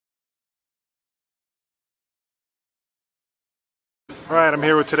All right, I'm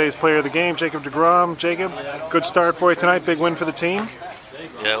here with today's player of the game, Jacob deGrom. Jacob, good start for you tonight, big win for the team?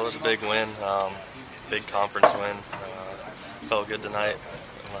 Yeah, it was a big win, big conference win. Felt good tonight.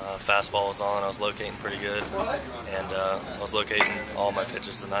 Fastball was on, I was locating pretty good, and I was locating all my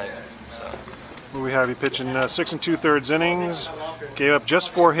pitches tonight. So. Well, we have you pitching 6 2/3 innings, gave up just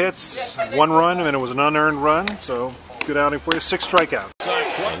 4 hits, 1 run, and it was an unearned run, so good outing for you, 6 strikeouts.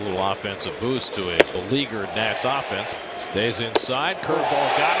 A little offensive boost to a beleaguered Nats offense. Stays inside,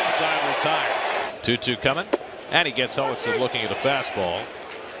 curveball got inside, retired. 2-2 coming, and he gets Hullickson looking at a fastball.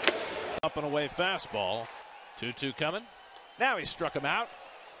 Up and away fastball. 2-2 coming. Now he struck him out.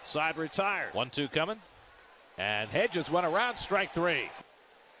 Side retired. 1-2 coming. And Hedges went around, strike 3.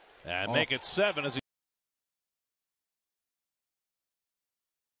 And make it 7 as he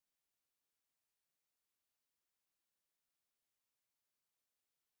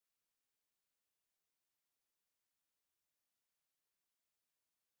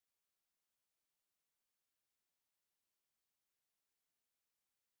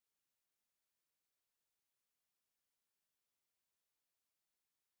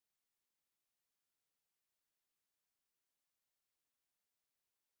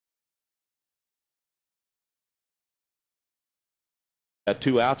got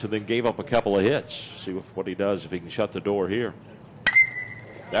 2 outs and then gave up a couple of hits. See what he does if he can shut the door here.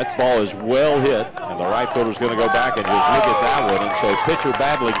 That ball is well hit, and the right fielder's going to go back and just look at that one. And so pitcher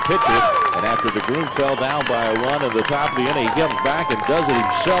battling pitcher, and after deGrom fell down by a run at the top of the inning, he comes back and does it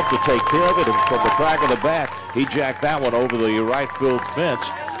himself to take care of it. And from the crack of the bat, he jacked that one over the right field fence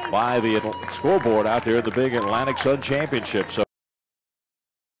by the scoreboard out there in the big Atlantic Sun Championship. So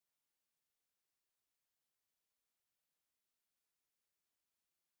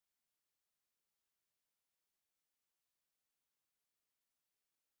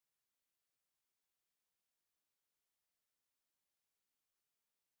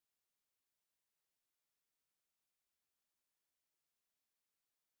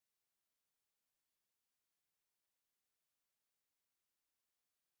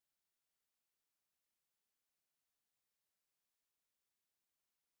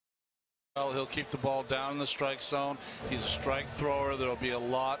well, he'll keep the ball down in the strike zone. He's a strike thrower. There'll be a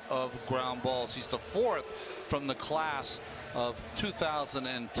lot of ground balls. He's the 4th from the class of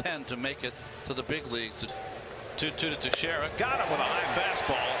 2010 to make it to the big leagues. 2-2 to Teixeira. Got him with a high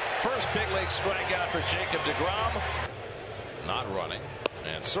fastball. First big league strikeout for Jacob deGrom. Not running.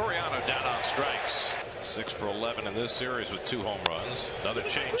 And Soriano down on strikes. 6 for 11 in this series with 2 home runs. Another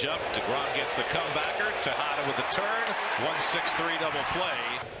changeup. deGrom gets the comebacker. Tejada with the turn. 1-6-3 double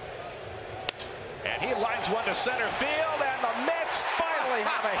play. And he lines one to center field, and the Mets finally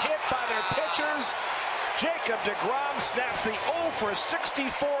have a hit by their pitchers. Jacob deGrom snaps the 0 for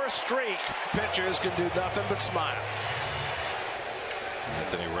 64 streak. Pitchers can do nothing but smile.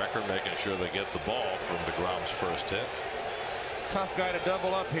 Anthony Recker making sure they get the ball from deGrom's first hit. Tough guy to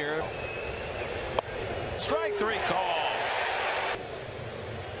double up here. Strike 3 call.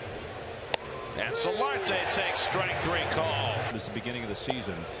 And Solarte takes strike 3 call. It was the beginning of the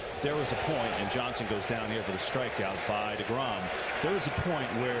season. There was a point, and Johnson goes down here for the strikeout by deGrom. There was a point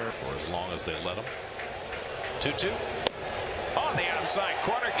where, for as long as they let him. 2-2 on the outside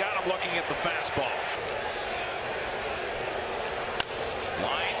corner, got him looking at the fastball.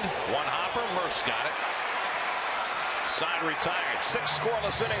 Lined, 1 hopper, Murph's got it. Side retired. 6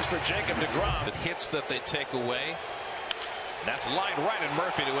 scoreless innings for Jacob deGrom. The hits that they take away. That's lined right at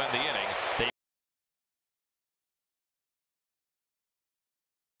Murphy to end the inning.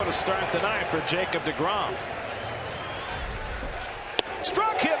 To start the night for Jacob deGrom.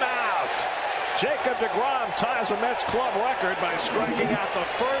 Struck him out. Jacob deGrom ties a Mets club record by striking out the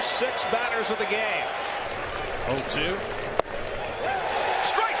first 6 batters of the game. 0-2.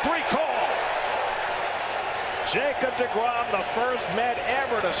 Strike 3 call. Jacob deGrom, the first Met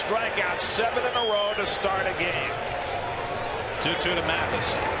ever to strike out 7 in a row to start a game. 2-2 to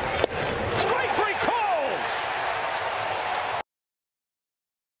Mathis. Strike 3 call.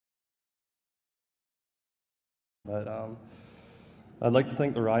 But I'd like to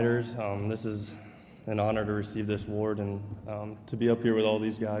thank the writers. This is an honor to receive this award, and to be up here with all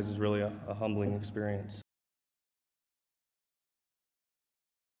these guys is really a humbling experience.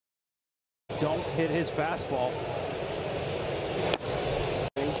 don't hit his fastball.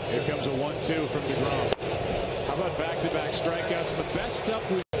 Here comes a 1-2 from deGrom. How about back-to-back strikeouts? The best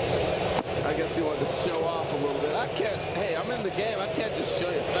stuff we... I guess he wanted to show off a little bit. I can't, hey, I'm in the game. I can't just show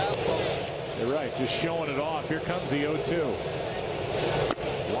you fastball. You're right, just showing it off. Here comes the 0-2.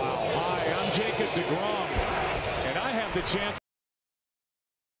 Wow. Hi, I'm Jacob deGrom, and I have the chance.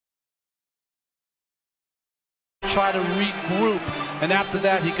 Try to regroup And after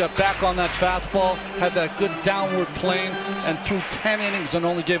that, he got back on that fastball, had that good downward plane, and threw 10 innings and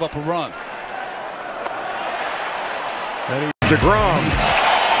only gave up a run. deGrom.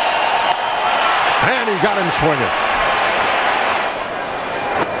 And he got him swinging.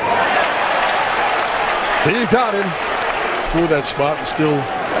 He got him. For that spot and still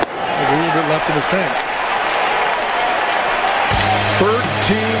has a little bit left in his tank.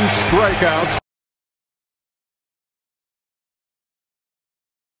 13 strikeouts.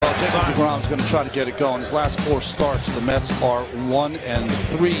 deGrom's going to try to get it going. His last 4 starts, the Mets are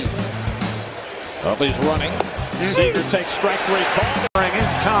 1-3. Up, he's running. Seager takes strike 3 call. In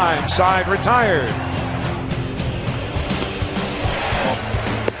time, side retired.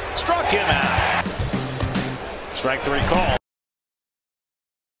 Struck him out. Strike 3 call.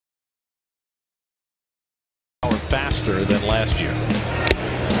 Faster than last year.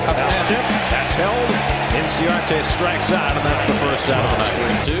 That's held. Inciarte strikes out, and that's the first out of the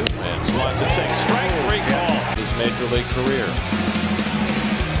night. 3-2, and Swanson takes strike 3 call. His major league career.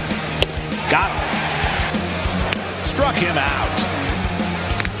 Got him. Struck him out.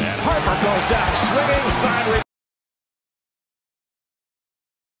 And Harper goes down swinging side.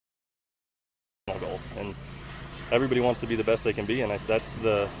 Goals, and everybody wants to be the best they can be, and that's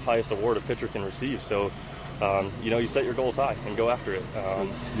the highest award a pitcher can receive. So. You set your goals high and go after it. Do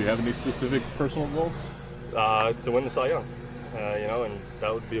you have any specific personal goals? To win the Cy Young, and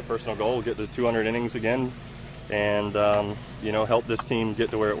that would be a personal goal. Get to 200 innings again, and help this team get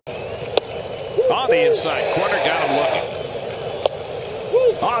to where it was. On the inside corner, got him looking.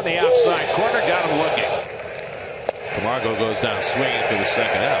 On the outside corner, got him looking. Camargo goes down swinging for the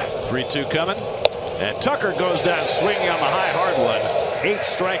second out. 3-2 coming, and Tucker goes down swinging on the high hard one. 8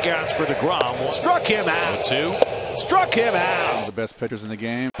 strikeouts for deGrom. Struck him out. 2. Struck him out. One of the best pitchers in the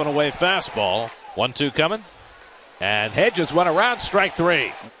game. Up and away fastball. 1-2 coming. And Hedges went around strike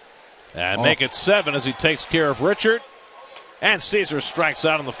 3. And make it 7 as he takes care of Richard. And Caesar strikes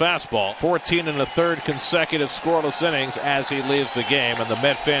out on the fastball. 14 1/3 consecutive scoreless innings as he leaves the game. And the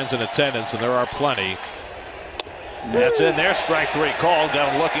Met fans in attendance, and there are plenty. That's in there. Strike 3 call.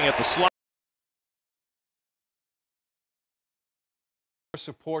 Got him looking at the slide.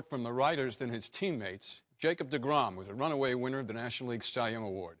 Support from the writers than his teammates, Jacob deGrom was a runaway winner of the National League Cy Young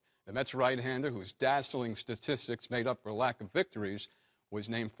Award. The Mets right-hander, whose dazzling statistics made up for lack of victories, was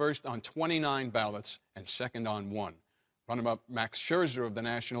named first on 29 ballots and second on 1. Runner-up Max Scherzer of the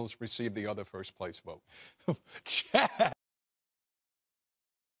Nationals received the other first-place vote. Chad.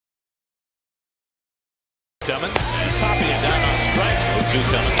 Coming, and topping it down on strikes. 0-2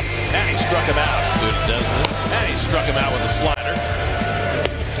 coming, and he struck him out. Good Desmond, and he struck him out with a slider.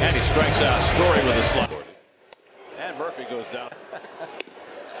 And he strikes out Story with a slider. And Murphy goes down.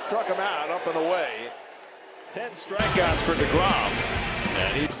 Struck him out, up and away. 10 strikeouts for deGrom.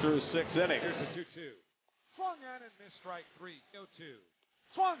 And he's through 6 innings. Here's the 2-2. Swung on and missed strike 3. 0-2.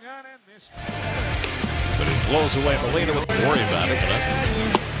 Swung on and missed. But it blows away Molina. Wouldn't worry about it.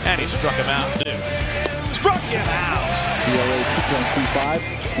 And he struck him out, too. Struck him out. ERA 2.35.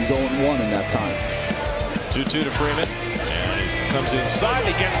 He's 0-1 in that time. 2-2 to Freeman. Comes inside,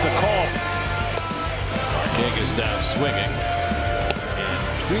 he gets the call. Marquez down swinging and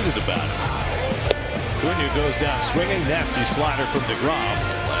tweeted about it. Cunha goes down swinging, nasty slider from deGrom.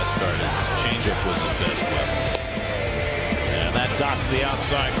 Last start, his changeup was his best weapon. And that dots the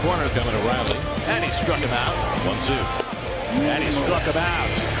outside corner coming to Riley. And he struck him out. 1-2. And he struck him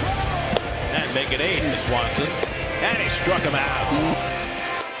out. And make it 8 to Swanson. And he struck him out.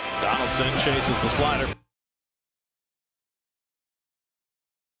 Donaldson chases the slider.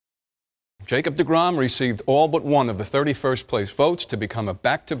 Jacob deGrom received all but 1 of the 31st place votes to become a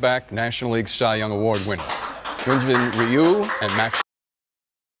back-to-back National League Cy Young Award winner. Hyunjin Ryu and Max.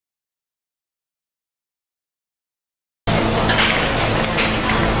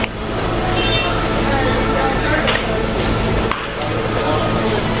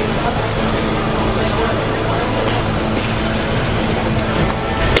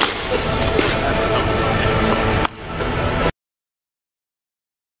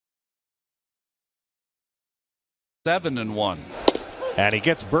 Seven and 1. And he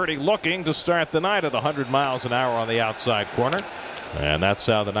gets Birdie looking to start the night at 100 miles an hour on the outside corner. And that's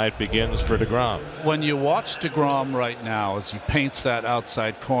how the night begins for deGrom. When you watch deGrom right now as he paints that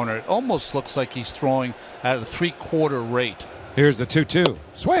outside corner, it almost looks like he's throwing at a 3/4 rate. Here's the 2-2.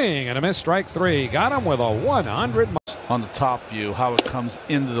 Swing and a miss, strike 3. Got him with a 100. On the top view, how it comes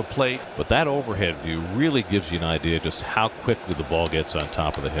into the plate. But that overhead view really gives you an idea just how quickly the ball gets on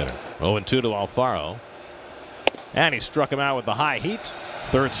top of the hitter. 0-2 to Alfaro. And he struck him out with the high heat.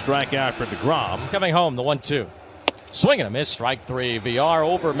 3rd strikeout for deGrom. Coming home, the 1-2. Swing and a miss, strike three. VR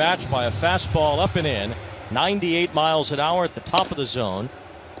overmatched by a fastball up and in. 98 miles an hour at the top of the zone.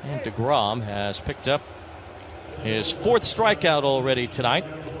 And deGrom has picked up his fourth strikeout already tonight.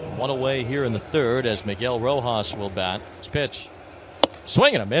 One away here in the third as Miguel Rojas will bat. His pitch.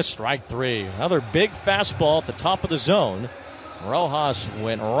 Swing and a miss, strike three. Another big fastball at the top of the zone. Rojas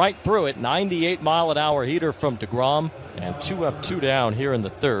went right through it. 98 mile an hour heater from deGrom. And 2 up, 2 down here in the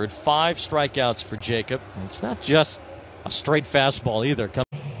third. 5 strikeouts for Jacob. And it's not just a straight fastball either.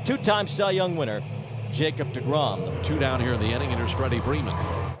 Two-time Cy Young winner, Jacob deGrom. 2 down here in the inning, and here's Freddie Freeman.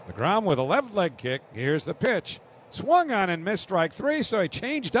 deGrom with a left leg kick. Here's the pitch. Swung on and missed strike three, so he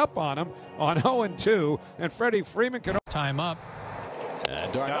changed up on him on 0-2, and Freddie Freeman can time up.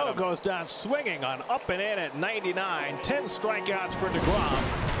 And d'Arnaud goes down swinging on up and in at 99. 10 strikeouts for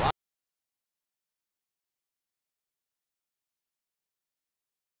deGrom.